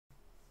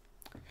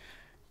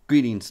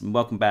Greetings and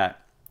welcome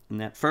back. In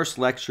that first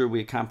lecture, we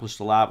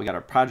accomplished a lot. We got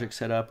our project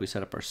set up, we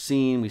set up our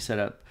scene, we set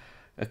up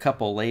a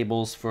couple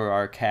labels for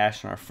our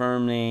cache and our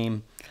firm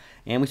name,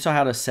 and we saw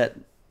how to set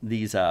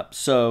these up.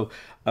 So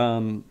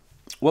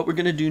what we're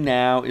going to do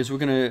now is we're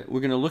going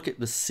to look at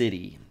the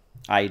city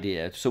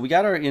idea. So we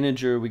got our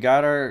integer, we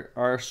got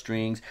our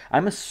strings.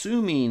 I'm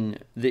assuming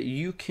that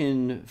you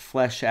can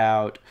flesh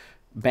out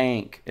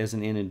bank as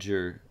an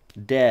integer,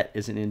 debt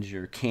as an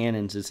integer,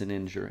 cannons as an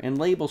integer, and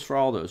labels for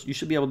all those. You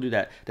should be able to do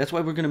that. That's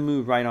why we're going to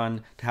move right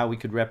on to how we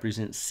could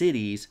represent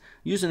cities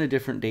using a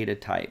different data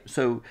type.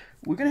 So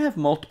we're going to have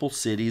multiple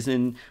cities,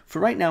 and for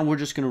right now we're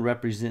just going to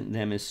represent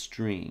them as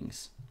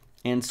strings.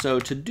 And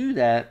so to do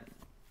that,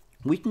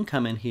 we can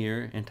come in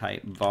here and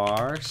type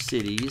var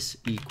cities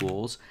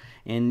equals,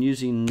 and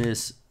using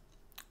this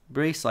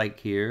brace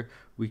like here,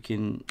 we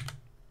can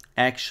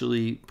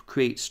actually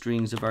create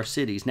strings of our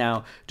cities.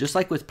 Now, just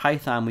like with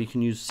Python, we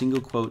can use single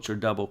quotes or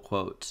double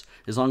quotes.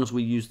 As long as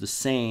we use the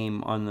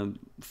same on the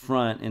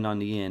front and on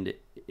the end,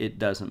 it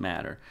doesn't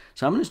matter.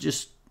 So I'm going to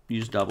just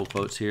use double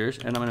quotes here,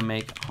 and I'm going to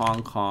make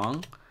Hong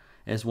Kong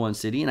as one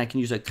city, and I can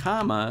use a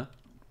comma,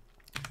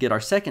 get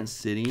our second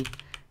city,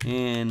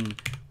 and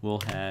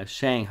we'll have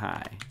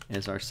Shanghai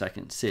as our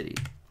second city,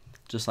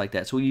 just like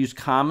that. So we use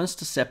commas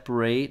to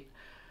separate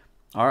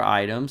our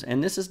items,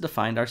 and this has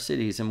defined our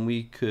cities, and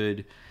we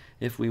could,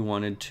 if we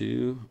wanted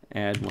to,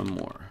 add one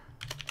more.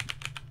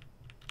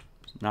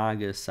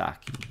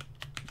 Nagasaki.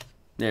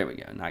 There we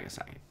go,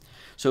 Nagasaki.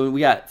 So we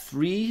got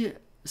 3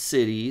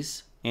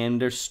 cities,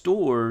 and they're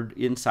stored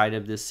inside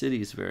of this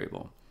cities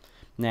variable.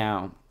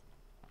 Now,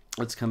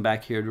 let's come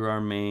back here to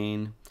our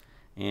main,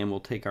 and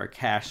we'll take our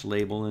cache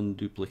label and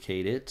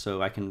duplicate it.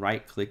 So I can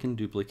right click and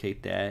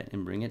duplicate that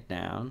and bring it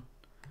down.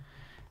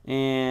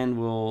 And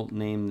we'll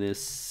name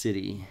this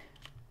city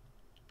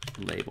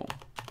label.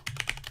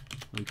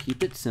 We'll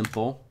keep it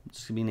simple.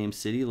 It's going to be named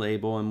city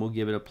label, and we'll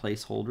give it a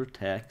placeholder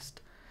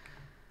text.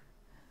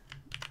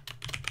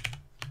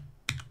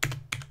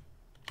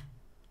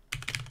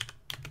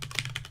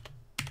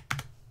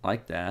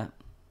 Like that.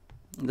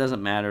 It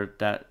doesn't matter if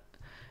that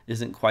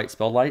isn't quite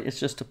spelled right. It's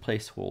just a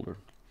placeholder.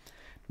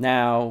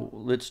 Now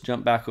let's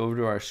jump back over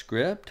to our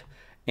script.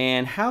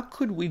 And how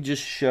could we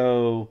just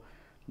show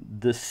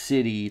the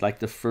city, like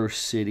the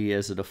first city,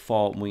 as a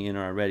default when we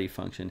enter our ready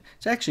function?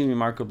 It's actually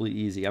remarkably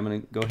easy. I'm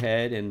going to go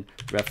ahead and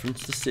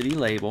reference the city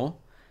label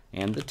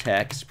and the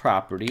text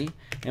property,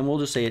 and we'll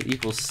just say it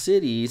equals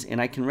cities, and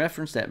I can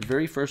reference that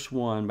very first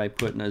one by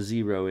putting a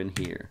 0 in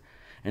here.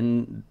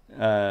 And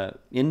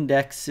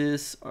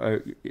indexes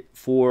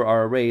for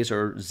our arrays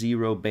are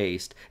 0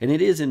 based, and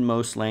it is in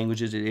most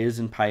languages. It is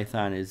in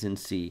Python, it is in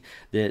C,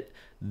 that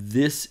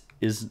this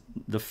is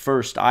the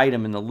first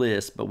item in the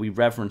list, but we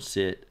reference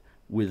it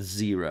with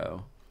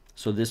 0.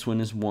 So this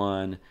one is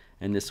 1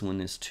 and this one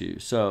is 2.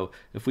 So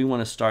if we want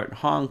to start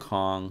Hong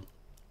Kong,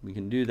 we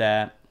can do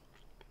that.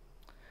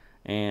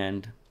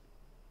 And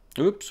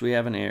oops, we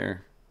have an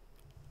error.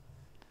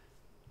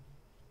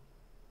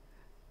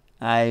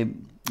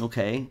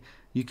 Okay,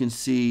 you can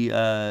see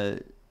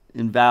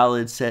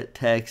invalid set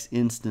text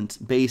instance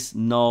base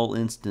null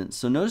instance.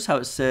 So notice how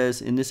it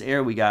says in this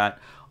error we got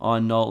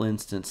on null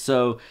instance.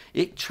 So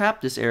it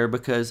trapped this error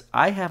because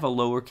I have a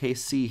lowercase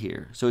c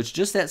here. So it's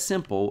just that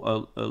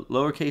simple, a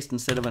lowercase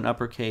instead of an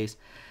uppercase.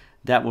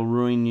 That will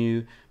ruin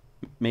you.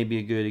 Maybe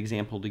a good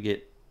example to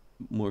get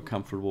more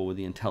comfortable with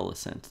the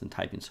IntelliSense and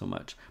typing so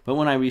much. But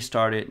when I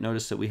restart it,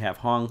 notice that we have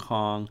Hong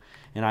Kong,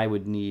 and I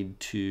would need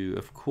to,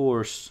 of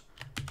course,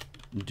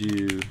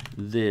 do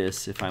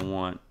this if I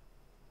want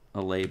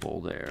a label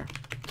there,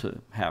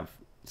 to have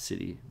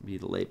city be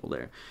the label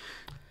there.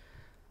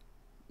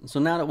 So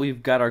now that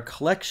we've got our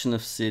collection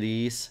of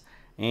cities,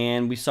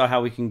 and we saw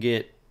how we can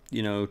get,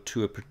 you know,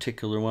 to a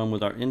particular one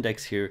with our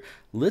index here,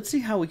 let's see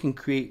how we can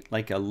create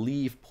like a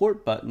leave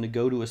port button to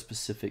go to a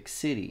specific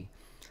city.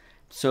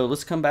 So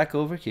let's come back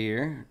over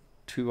here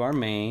to our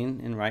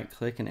main and right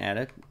click and add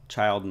a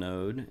child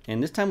node,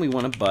 and this time we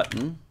want a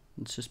button.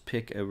 Let's just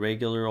pick a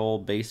regular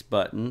old base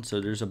button. So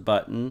there's a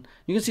button.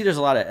 You can see there's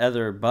a lot of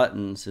other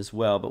buttons as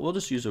well, but we'll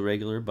just use a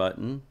regular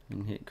button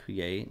and hit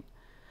create.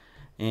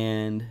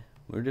 And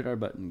where did our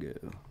button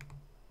go?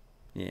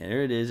 Yeah,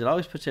 there it is. It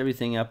always puts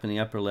everything up in the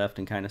upper left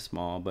and kind of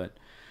small, but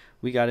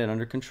we got it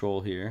under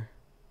control here.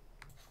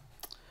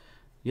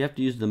 You have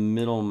to use the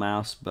middle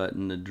mouse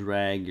button to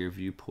drag your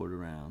viewport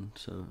around.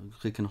 So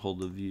click and hold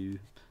the view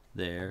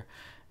there.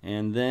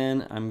 And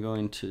then I'm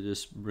going to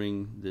just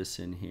bring this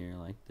in here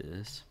like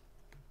this.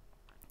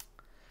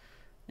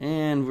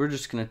 And we're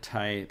just going to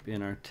type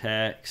in our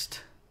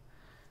text,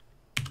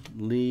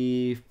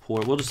 leave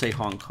port. We'll just say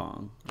Hong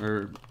Kong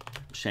or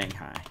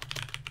Shanghai.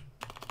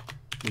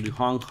 We'll do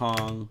Hong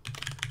Kong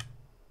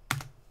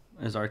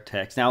as our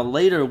text. Now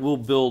later we'll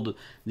build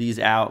these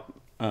out,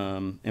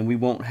 and we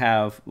won't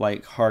have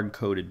like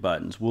hard-coded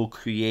buttons. We'll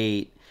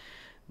create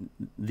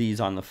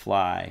these on the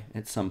fly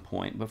at some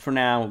point. But for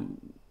now,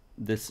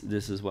 this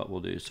is what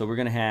we'll do. So we're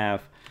going to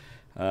have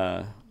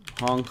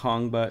Hong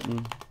Kong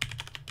button.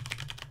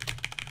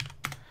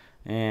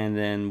 and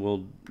then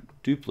we'll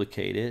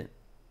duplicate it,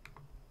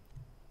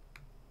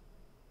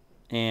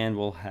 and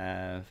we'll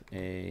have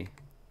a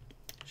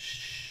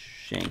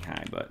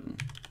Shanghai button.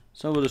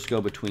 So we'll just go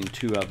between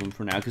two of them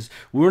for now, because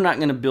we're not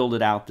going to build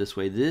it out this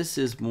way. This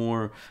is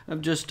more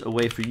of just a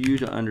way for you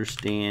to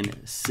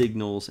understand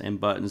signals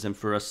and buttons, and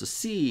for us to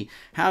see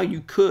how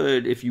you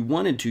could, if you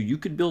wanted to, you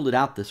could build it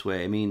out this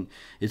way. I mean,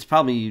 it's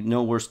probably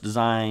no worse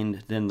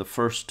designed than the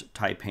first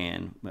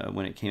Taipan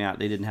when it came out.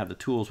 They didn't have the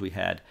tools we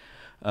had.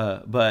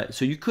 But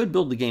so you could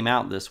build the game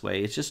out this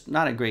way. It's just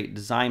not a great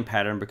design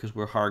pattern because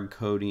we're hard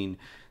coding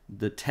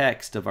the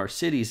text of our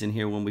cities in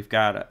here when we've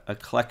got a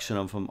collection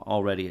of them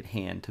already at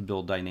hand to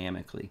build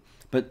dynamically.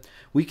 But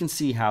we can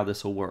see how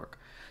this will work.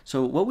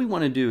 So what we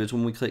want to do is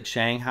when we click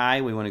Shanghai,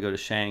 we want to go to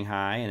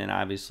Shanghai, and then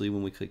obviously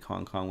when we click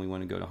Hong Kong, we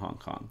want to go to Hong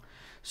Kong.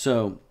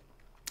 So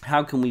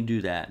how can we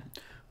do that?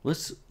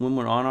 When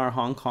we're on our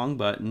Hong Kong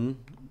button,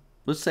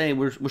 let's say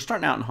we're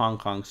starting out in Hong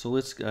Kong, so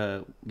let's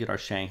get our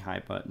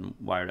Shanghai button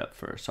wired up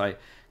first. So I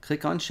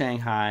click on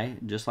Shanghai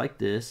just like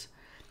this,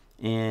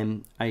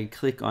 and I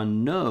click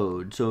on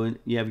Node. So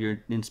you have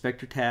your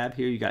inspector tab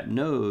here, you got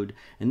Node,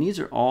 and these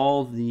are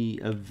all the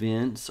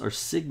events or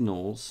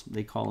signals,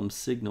 they call them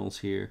signals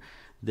here,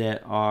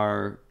 that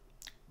are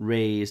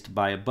raised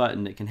by a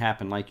button that can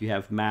happen. Like you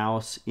have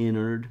mouse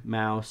entered,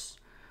 mouse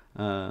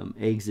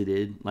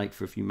exited, like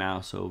for if you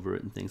mouse over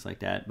it and things like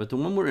that. But the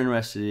one we're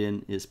interested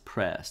in is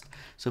pressed.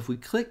 So if we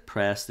click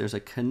press, there's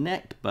a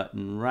connect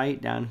button right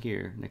down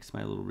here next to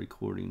my little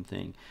recording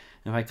thing.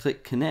 And if I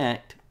click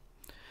connect,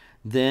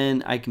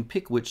 then I can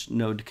pick which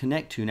node to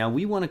connect to. Now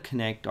we want to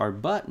connect our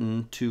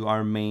button to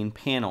our main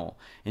panel,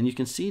 and you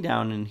can see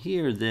down in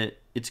here that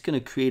it's going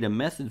to create a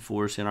method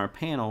for us in our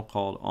panel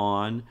called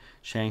on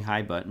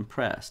Shanghai button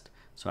pressed.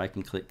 So I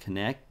can click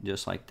connect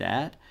just like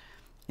that,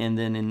 and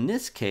then in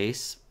this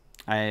case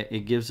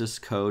it gives us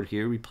code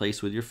here,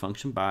 replace with your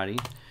function body,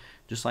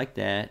 just like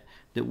that,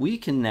 that we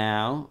can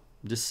now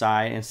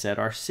decide and set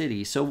our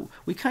city. So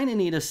we kind of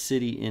need a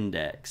city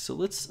index. So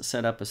let's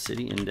set up a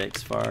city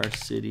index for our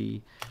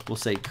city. We'll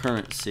say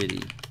current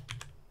city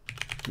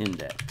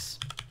index.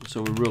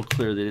 So we're real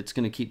clear that it's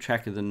going to keep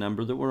track of the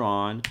number that we're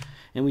on,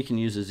 and we can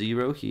use a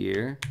 0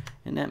 here,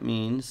 and that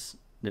means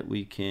that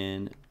we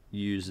can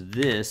use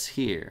this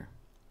here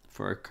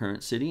for our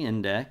current city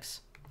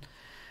index.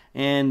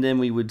 And then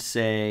we would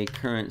say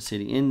current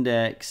city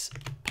index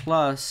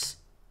plus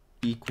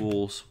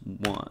equals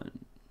 1.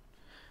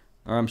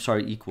 Or I'm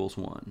sorry, equals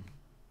 1.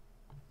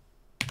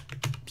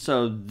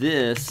 So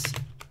this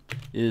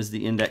is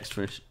the index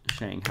for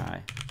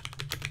Shanghai.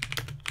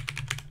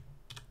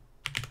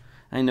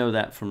 I know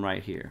that from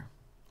right here.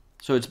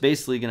 So it's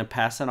basically going to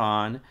pass it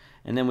on,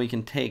 and then we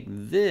can take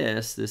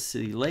this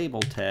city label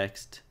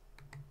text,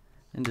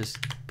 and just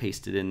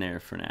paste it in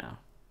there for now.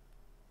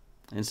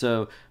 And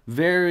so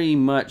very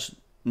much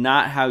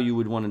not how you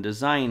would want to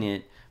design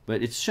it,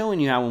 but it's showing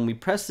you how when we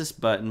press this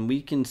button,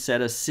 we can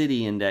set a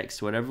city index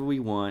to whatever we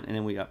want, and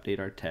then we update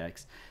our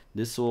text.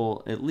 This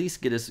will at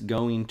least get us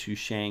going to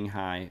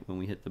Shanghai when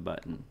we hit the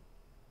button.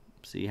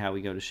 See how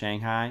we go to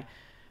Shanghai?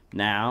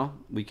 Now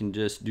we can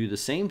just do the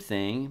same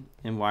thing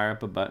and wire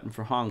up a button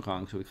for Hong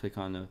Kong. So we click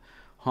on the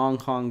Hong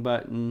Kong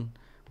button,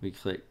 we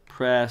click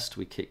pressed,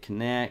 we click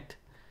connect.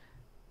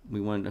 We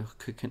want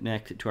to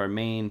connect it to our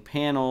main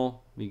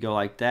panel. We go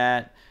like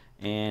that,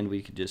 and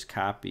we could just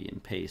copy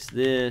and paste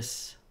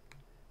this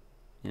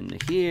into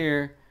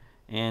here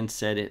and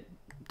set it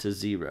to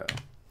 0.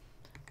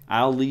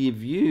 I'll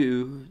leave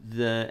you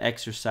the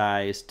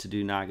exercise to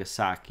do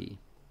Nagasaki.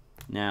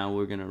 Now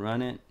we're going to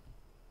run it.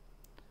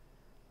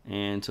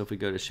 And so if we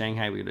go to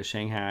Shanghai, we go to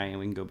Shanghai, and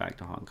we can go back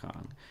to Hong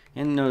Kong.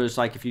 And notice,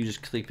 like, if you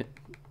just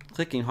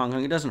clicking Hong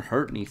Kong, it doesn't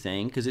hurt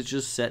anything because it's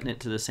just setting it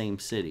to the same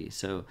city.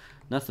 So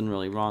nothing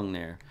really wrong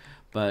there.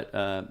 But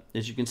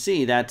as you can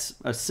see, that's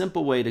a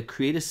simple way to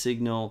create a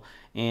signal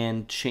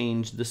and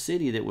change the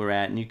city that we're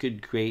at. And you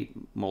could create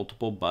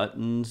multiple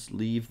buttons,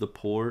 leave the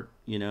port,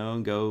 you know,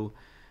 and go,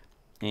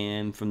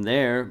 and from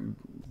there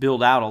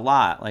build out a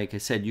lot. Like I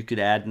said, you could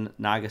add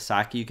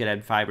Nagasaki, you could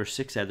add 5 or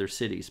 6 other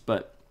cities.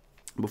 But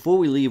before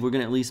we leave, we're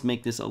going to at least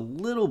make this a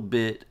little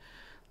bit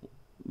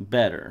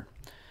better.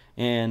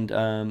 And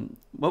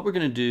what we're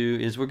going to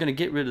do is we're going to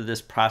get rid of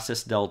this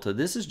process delta.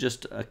 This is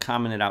just a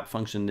commented out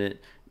function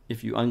that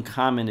if you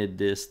uncommented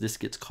this, this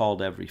gets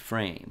called every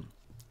frame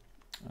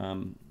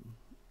of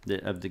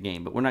the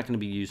game. But we're not going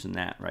to be using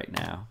that right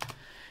now.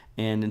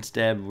 And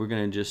instead, we're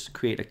going to just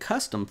create a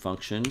custom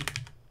function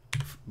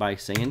by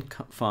saying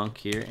func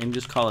here and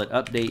just call it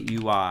update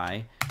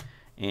UI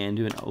and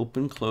do an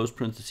open, close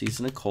parentheses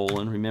and a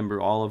colon. Remember,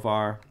 all of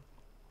our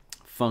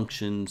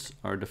functions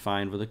are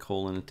defined with a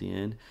colon at the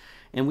end.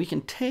 And we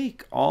can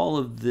take all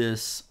of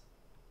this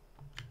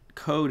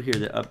code here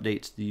that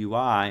updates the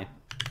UI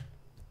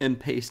and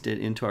paste it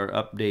into our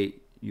update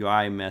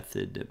UI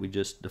method that we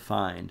just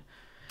defined.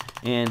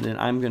 And then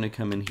I'm going to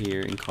come in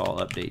here and call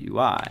update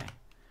UI.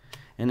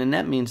 And then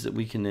that means that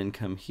we can then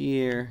come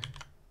here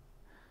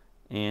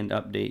and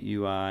update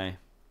UI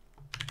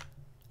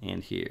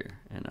and here,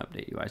 and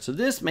update UI. So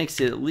this makes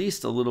it at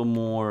least a little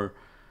more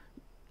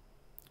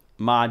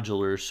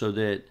modular, so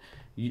that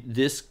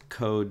this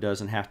code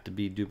doesn't have to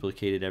be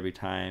duplicated every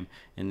time,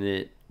 and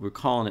that we're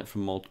calling it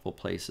from multiple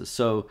places.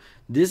 So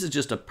this is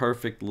just a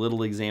perfect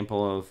little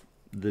example of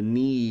the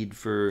need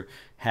for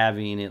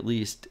having at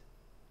least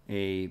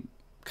a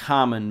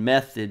common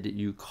method that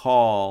you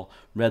call,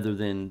 rather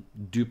than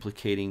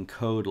duplicating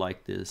code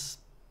like this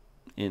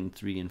in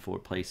 3 and 4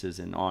 places,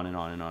 and on and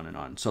on and on and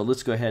on. So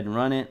let's go ahead and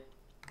run it.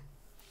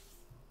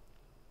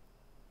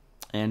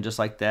 And just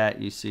like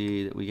that, you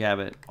see that we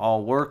have it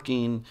all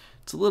working.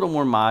 It's a little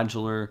more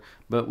modular,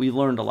 but we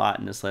learned a lot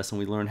in this lesson.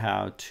 We learned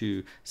how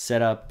to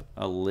set up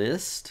a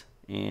list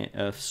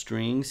of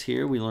strings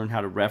here. We learned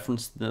how to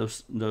reference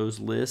those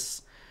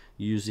lists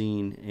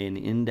using an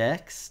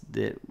index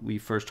that we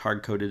first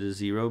hard-coded as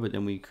 0, but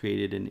then we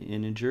created an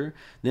integer.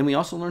 Then we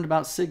also learned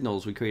about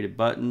signals. We created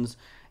buttons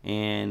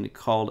and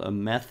called a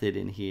method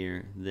in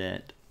here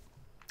that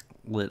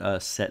let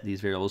us set these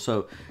variables.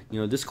 So,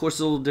 this course is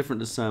a little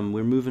different to some.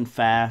 We're moving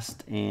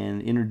fast and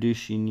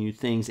introducing you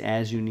things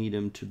as you need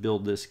them to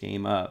build this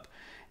game up,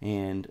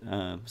 and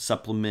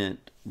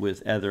supplement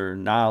with other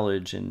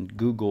knowledge and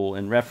Google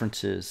and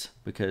references,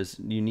 because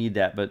you need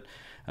that. But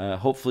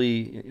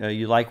hopefully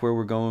you like where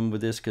we're going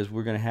with this, because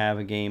we're going to have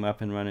a game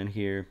up and running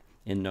here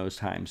in no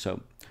time.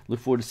 So look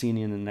forward to seeing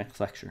you in the next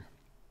lecture.